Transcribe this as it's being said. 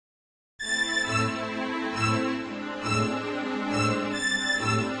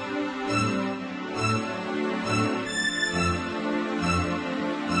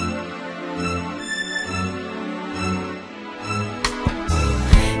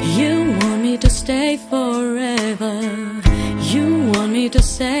You want me to stay forever. You want me to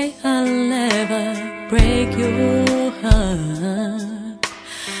say I'll never break your heart.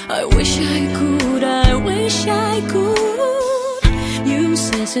 I wish I could, I wish I could. You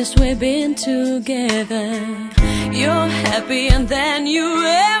say since we've been together you're happy and than you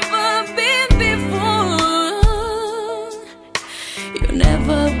ever been before. You've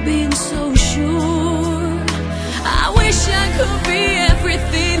never been so sure. I wish I could be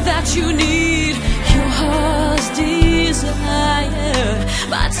everything that you need, your heart's desire.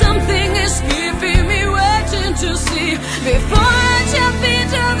 But something is keeping me waiting to see before I jump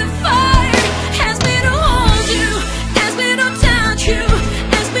into the fire. Ask me to hold you, ask me to touch you,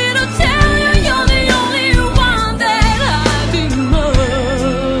 ask me to tell you you're the only one that I demand.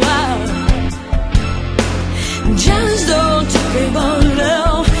 Just don't talk about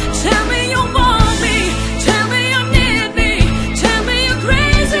love. Tell me you want me, tell me you need me, tell me you're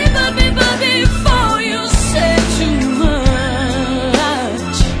crazy, but before you say too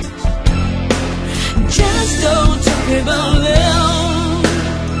much. Just don't talk about love.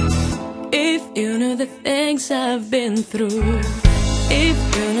 If you know the things I've been through, if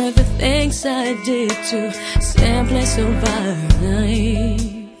you know the things I did to simply survive,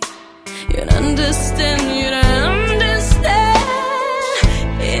 you'd understand, you'd understand.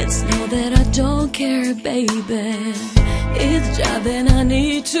 It's not that I don't care, baby, it's just that I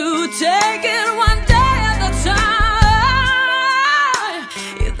need to take it